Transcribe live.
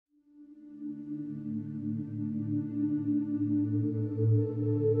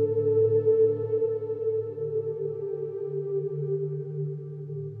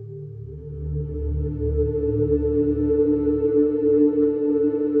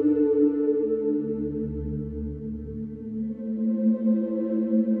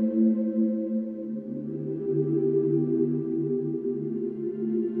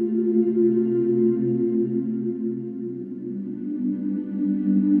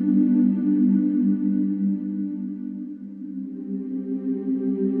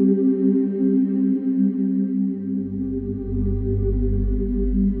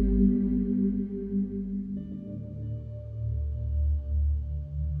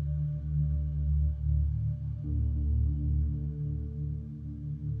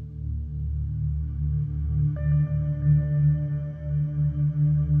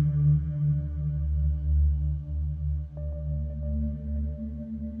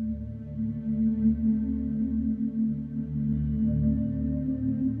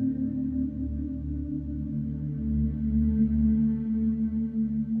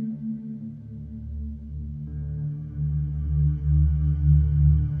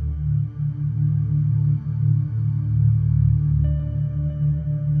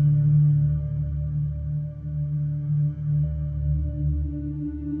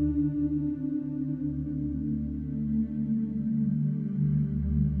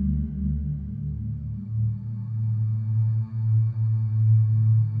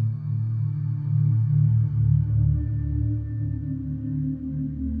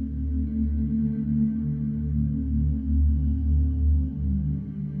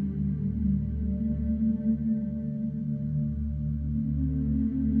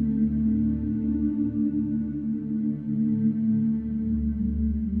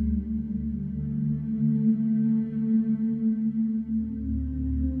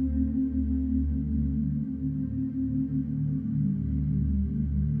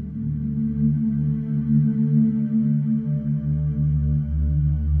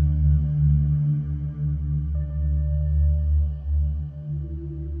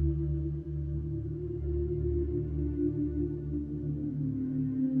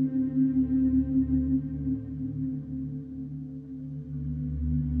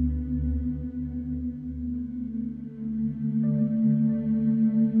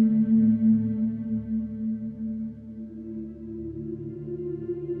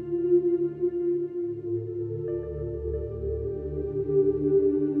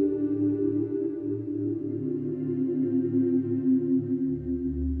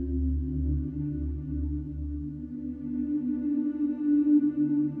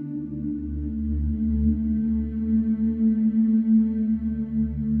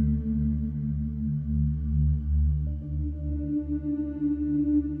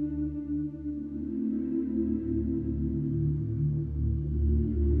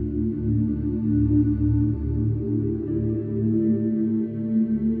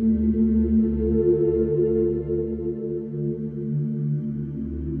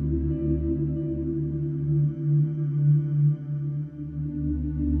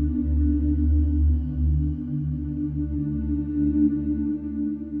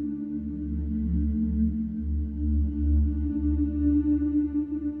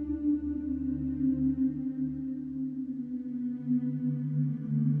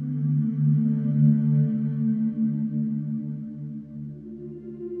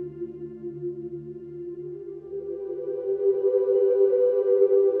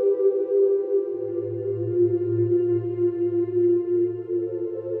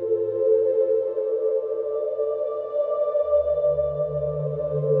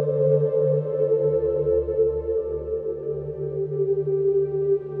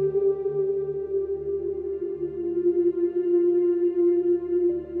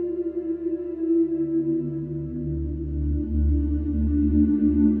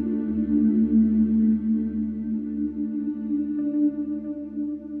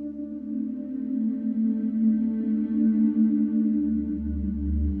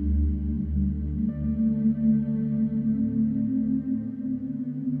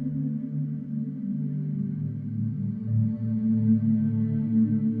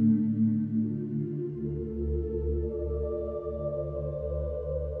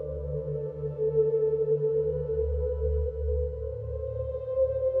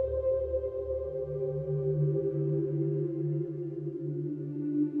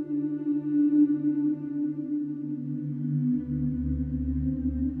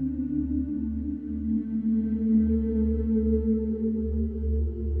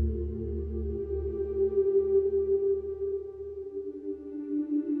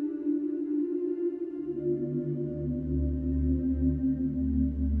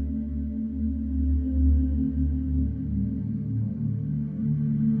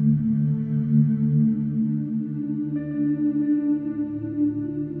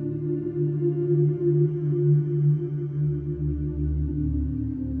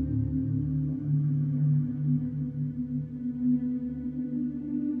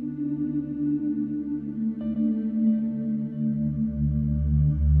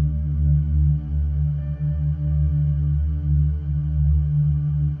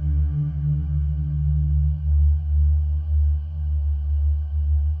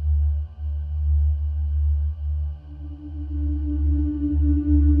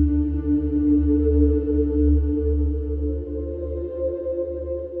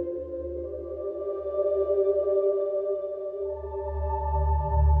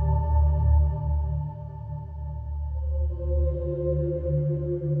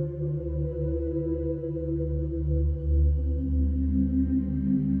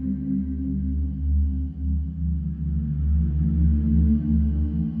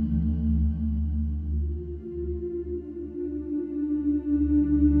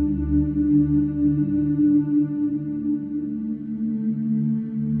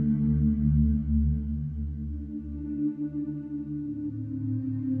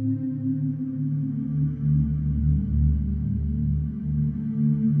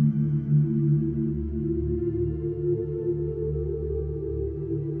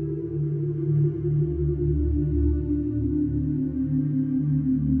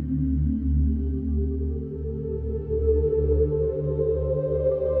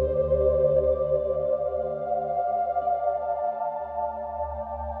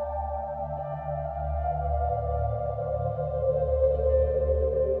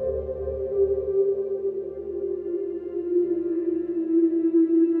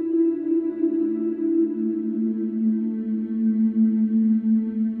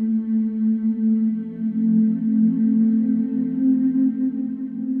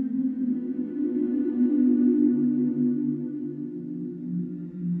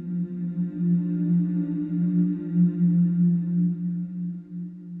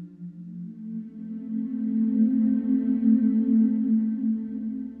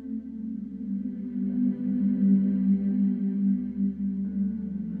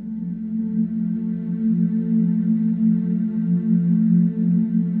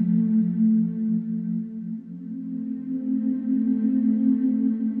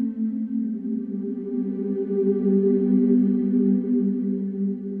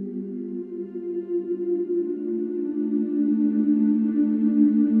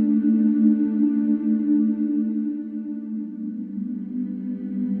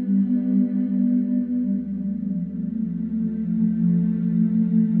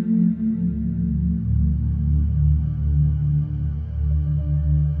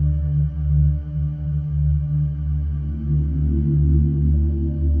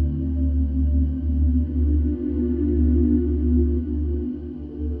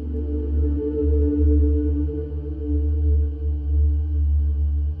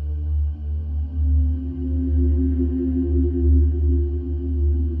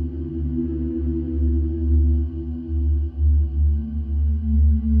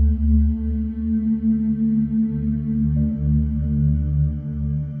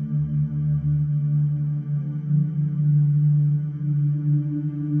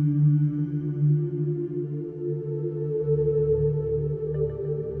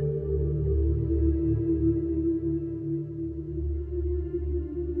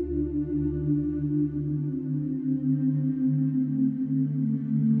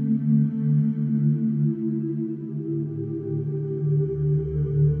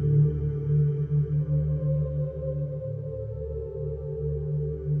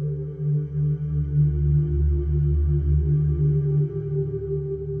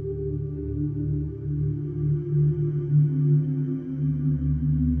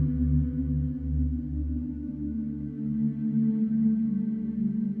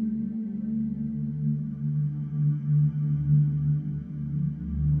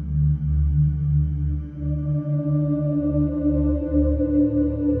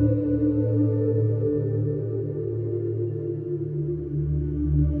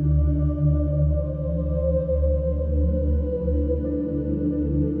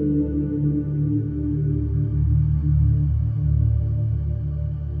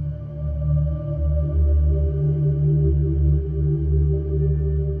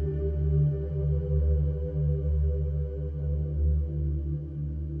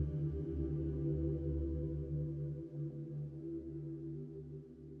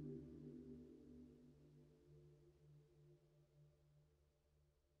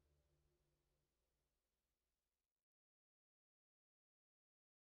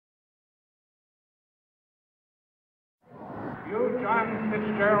You, John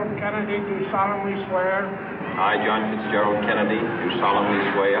Fitzgerald Kennedy, do solemnly swear. I, John Fitzgerald Kennedy, do solemnly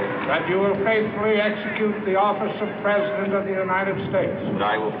swear. That you will faithfully execute the office of President of the United States.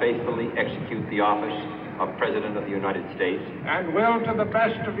 That I will faithfully execute the office of President of the United States. And will, to the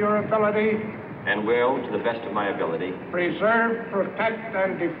best of your ability. And will, to the best of my ability. Preserve, protect,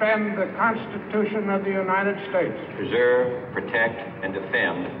 and defend the Constitution of the United States. Preserve, protect, and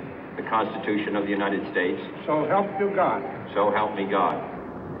defend the Constitution of the United States. So help you God. So help me God.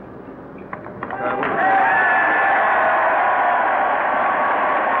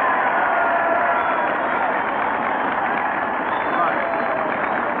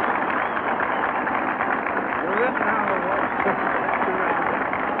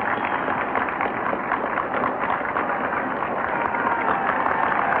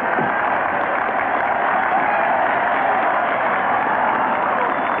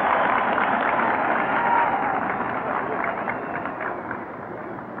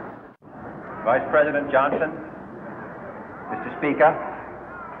 Vice President Johnson, Mr. Speaker,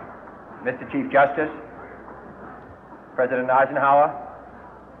 Mr. Chief Justice, President Eisenhower,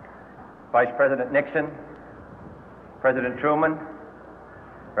 Vice President Nixon, President Truman,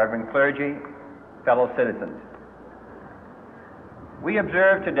 Reverend clergy, fellow citizens. We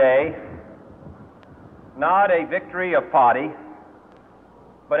observe today not a victory of party,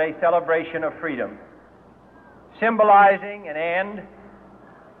 but a celebration of freedom, symbolizing an end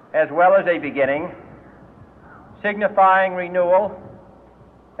as well as a beginning, signifying renewal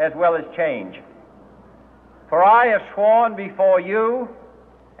as well as change. For I have sworn before you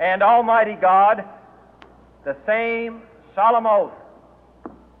and Almighty God the same solemn oath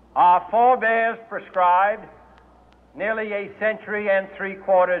our forebears prescribed nearly a century and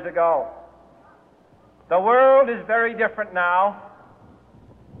 3/4 ago. The world is very different now,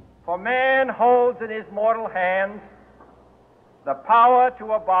 for man holds in his mortal hands the power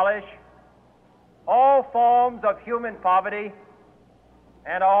to abolish all forms of human poverty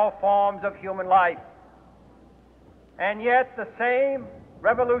and all forms of human life. And yet the same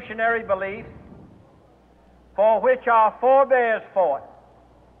revolutionary beliefs for which our forebears fought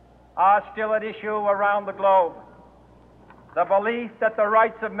are still at issue around the globe. The belief that the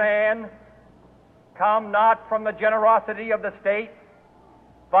rights of man come not from the generosity of the state,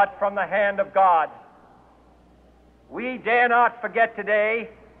 but from the hand of God. We dare not forget today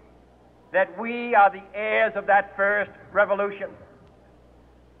that we are the heirs of that first revolution.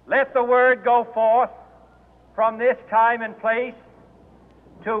 Let the word go forth from this time and place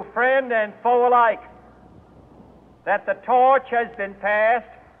to friend and foe alike that the torch has been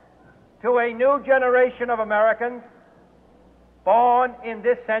passed to a new generation of Americans born in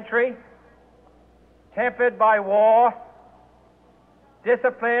this century, tempered by war,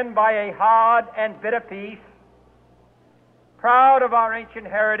 disciplined by a hard and bitter peace, proud of our ancient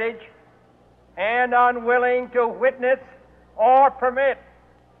heritage, and unwilling to witness or permit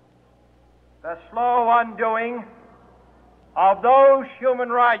the slow undoing of those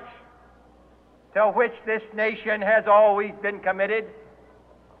human rights to which this nation has always been committed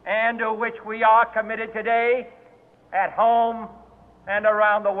and to which we are committed today at home and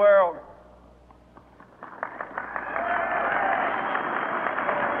around the world.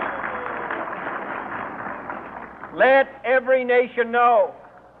 Let every nation know,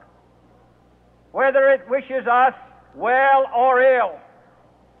 whether it wishes us well or ill,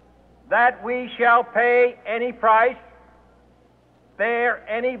 that we shall pay any price, bear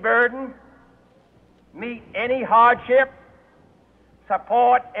any burden, meet any hardship,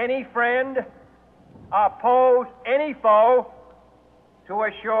 support any friend, oppose any foe to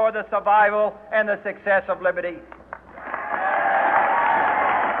assure the survival and the success of liberty.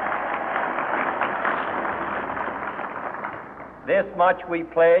 This much we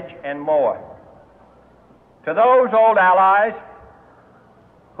pledge and more. To those old allies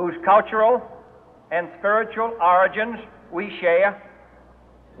whose cultural and spiritual origins we share,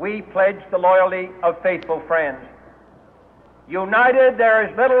 we pledge the loyalty of faithful friends. United, there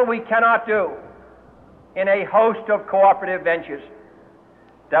is little we cannot do in a host of cooperative ventures.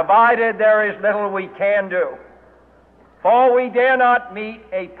 Divided, there is little we can do, for we dare not meet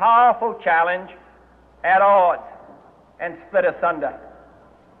a powerful challenge at odds and split asunder.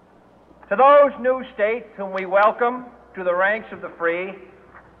 To those new states whom we welcome to the ranks of the free,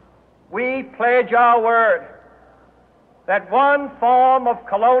 we pledge our word that one form of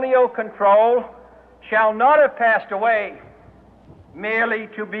colonial control shall not have passed away merely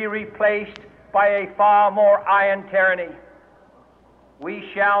to be replaced by a far more iron tyranny. We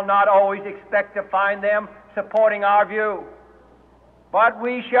shall not always expect to find them supporting our view, but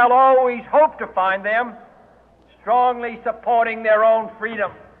we shall always hope to find them strongly supporting their own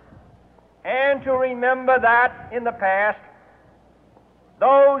freedom, and to remember that in the past,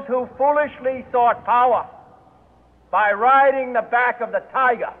 those who foolishly sought power by riding the back of the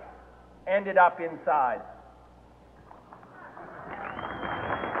tiger ended up inside.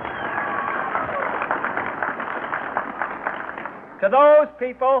 To those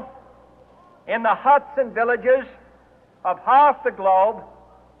people in the huts and villages of half the globe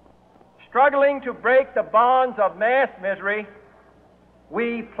struggling to break the bonds of mass misery,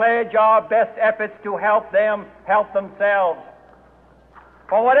 we pledge our best efforts to help them help themselves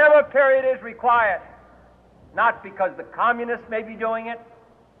for whatever period is required, not because the communists may be doing it,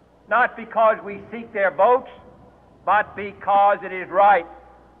 not because we seek their votes, but because it is right.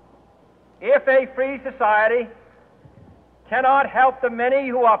 If a free society cannot help the many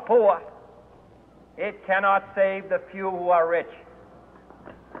who are poor, it cannot save the few who are rich.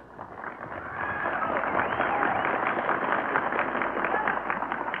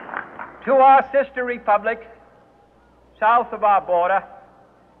 To our sister republics south of our border,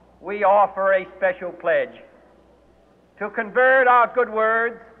 we offer a special pledge to convert our good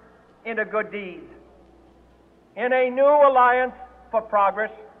words into good deeds, in a new alliance for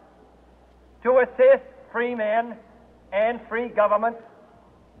progress, to assist free men and free governments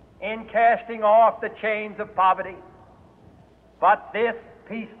in casting off the chains of poverty. But this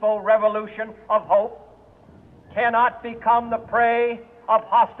peaceful revolution of hope cannot become the prey of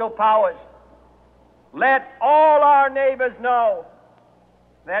hostile powers. Let all our neighbors know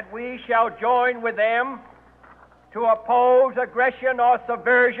that we shall join with them to oppose aggression or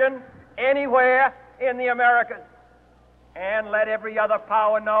subversion anywhere in the Americas. And let every other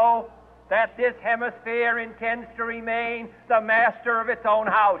power know that this hemisphere intends to remain the master of its own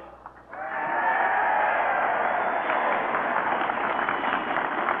house.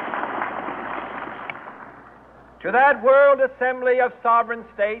 To that World Assembly of Sovereign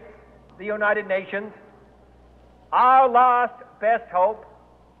States, the United Nations, our last best hope,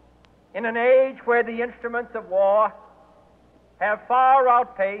 in an age where the instruments of war have far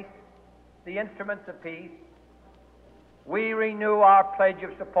outpaced the instruments of peace, we renew our pledge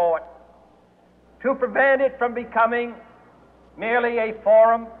of support to prevent it from becoming merely a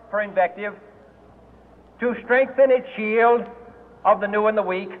forum for invective, to strengthen its shield of the new and the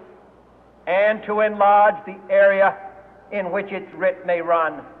weak, and to enlarge the area in which its writ may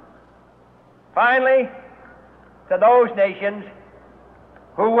run. Finally, to those nations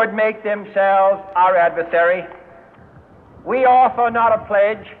who would make themselves our adversary, we offer not a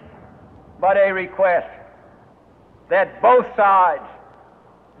pledge, but a request that both sides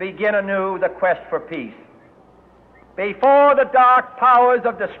begin anew the quest for peace. Before the dark powers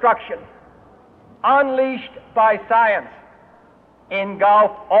of destruction, unleashed by science,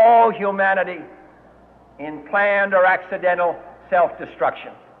 engulf all humanity in planned or accidental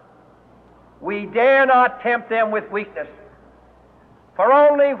self-destruction, we dare not tempt them with weakness, for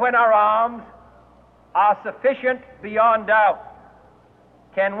only when our arms are sufficient beyond doubt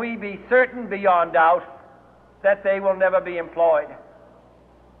can we be certain beyond doubt that they will never be employed.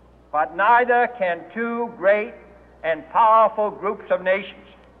 But neither can two great and powerful groups of nations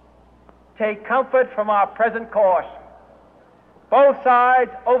take comfort from our present course, both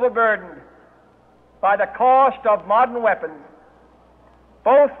sides overburdened by the cost of modern weapons,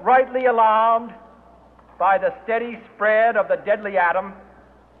 both rightly alarmed by the steady spread of the deadly atom,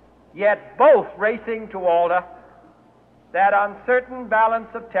 yet both racing to alter that uncertain balance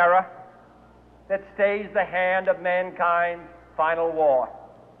of terror that stays the hand of mankind's final war.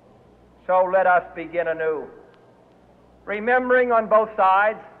 So let us begin anew, remembering on both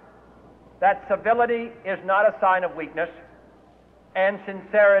sides that civility is not a sign of weakness, and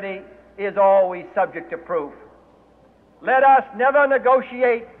sincerity is always subject to proof. Let us never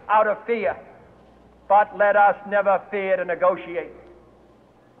negotiate out of fear, but let us never fear to negotiate.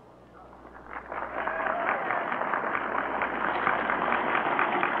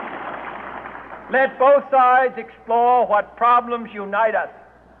 Let both sides explore what problems unite us,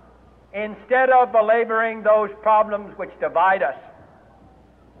 instead of belaboring those problems which divide us.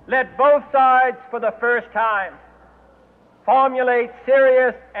 Let both sides, for the first time, formulate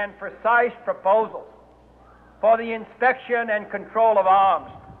serious and precise proposals for the inspection and control of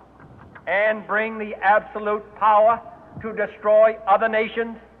arms, and bring the absolute power to destroy other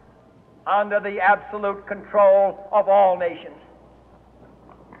nations under the absolute control of all nations.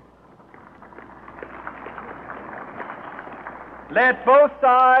 Let both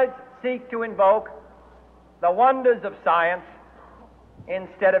sides seek to invoke the wonders of science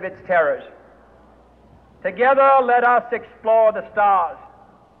instead of its terrors. Together, let us explore the stars,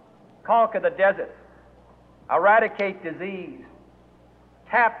 conquer the deserts, eradicate disease,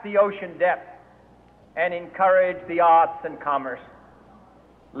 tap the ocean depth, and encourage the arts and commerce.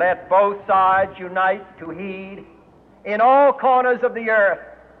 Let both sides unite to heed in all corners of the earth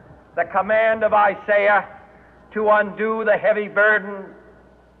the command of Isaiah to undo the heavy burden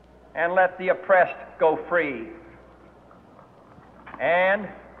and let the oppressed go free. And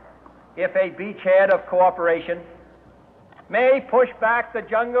if a beachhead of cooperation may push back the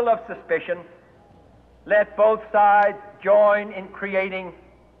jungle of suspicion, let both sides join in creating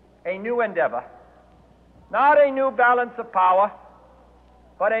a new endeavor, not a new balance of power,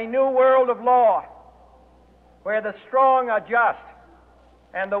 but a new world of law, where the strong are just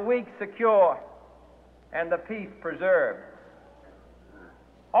and the weak secure and the peace preserved.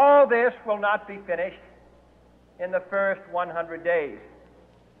 All this will not be finished in the first 100 days,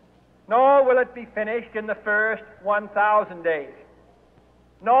 nor will it be finished in the first 1,000 days,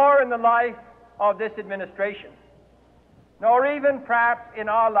 nor in the life of this administration, nor even perhaps in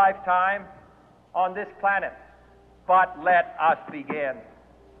our lifetime on this planet. But let us begin.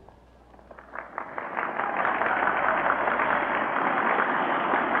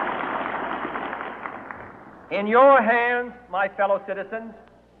 In your hands, my fellow citizens,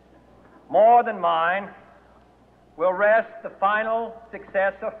 more than mine, will rest the final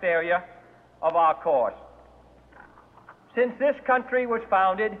success or failure of our course. Since this country was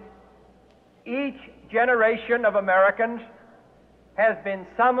founded, each generation of Americans has been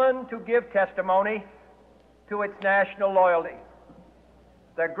summoned to give testimony to its national loyalty.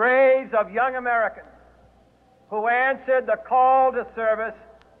 The graves of young Americans who answered the call to service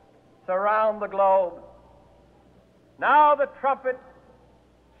surround the globe. Now the trumpet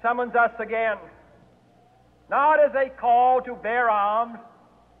summons us again, not as a call to bear arms,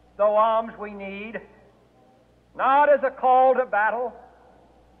 though arms we need, not as a call to battle,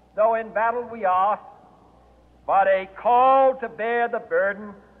 though in battle we are, but a call to bear the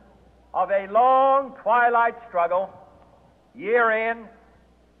burden of a long twilight struggle, year in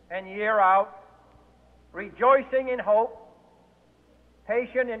and year out, rejoicing in hope,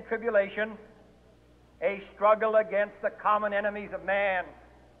 patient in tribulation, a struggle against the common enemies of man,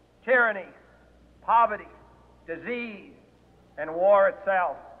 tyranny, poverty, disease, and war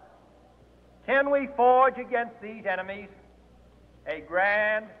itself. Can we forge against these enemies a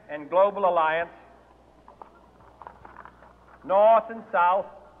grand and global alliance, north and south,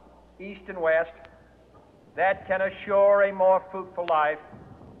 east and west, that can assure a more fruitful life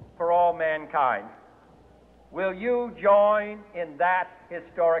for all mankind? Will you join in that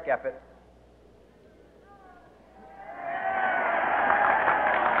historic effort?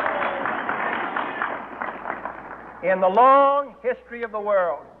 In the long history of the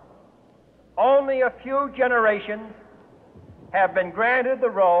world, only a few generations have been granted the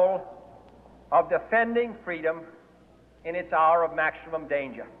role of defending freedom in its hour of maximum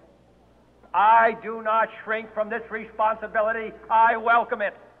danger. I do not shrink from this responsibility. I welcome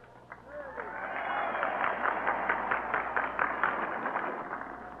it.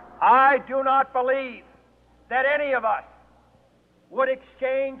 I do not believe that any of us would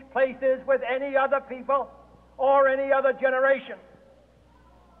exchange places with any other people or any other generation.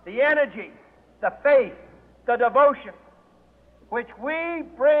 The energy, the faith, the devotion which we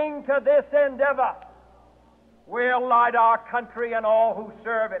bring to this endeavor will light our country and all who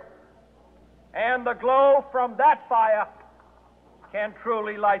serve it. And the glow from that fire can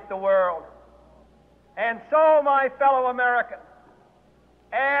truly light the world. And so, my fellow Americans,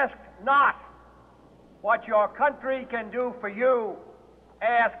 ask not what your country can do for you,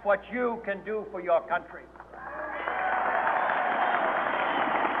 ask what you can do for your country.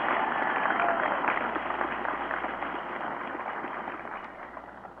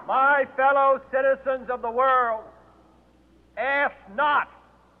 My fellow citizens of the world, ask not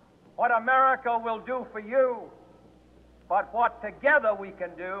what America will do for you, but what together we can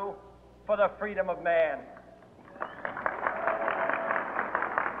do for the freedom of man.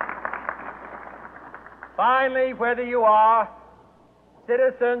 Finally, whether you are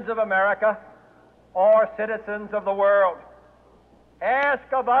citizens of America or citizens of the world,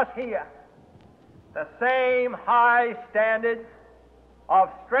 ask of us here the same high standards of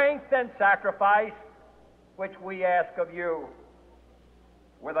strength and sacrifice which we ask of you.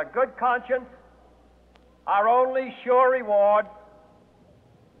 With a good conscience, our only sure reward,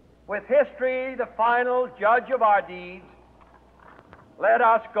 with history the final judge of our deeds, let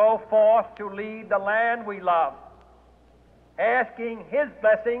us go forth to lead the land we love, asking His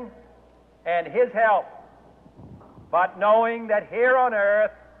blessing and His help, but knowing that here on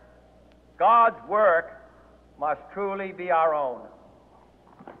earth, God's work must truly be our own.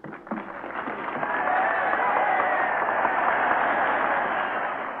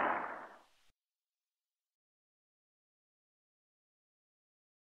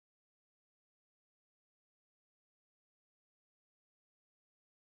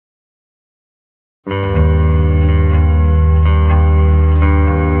 you.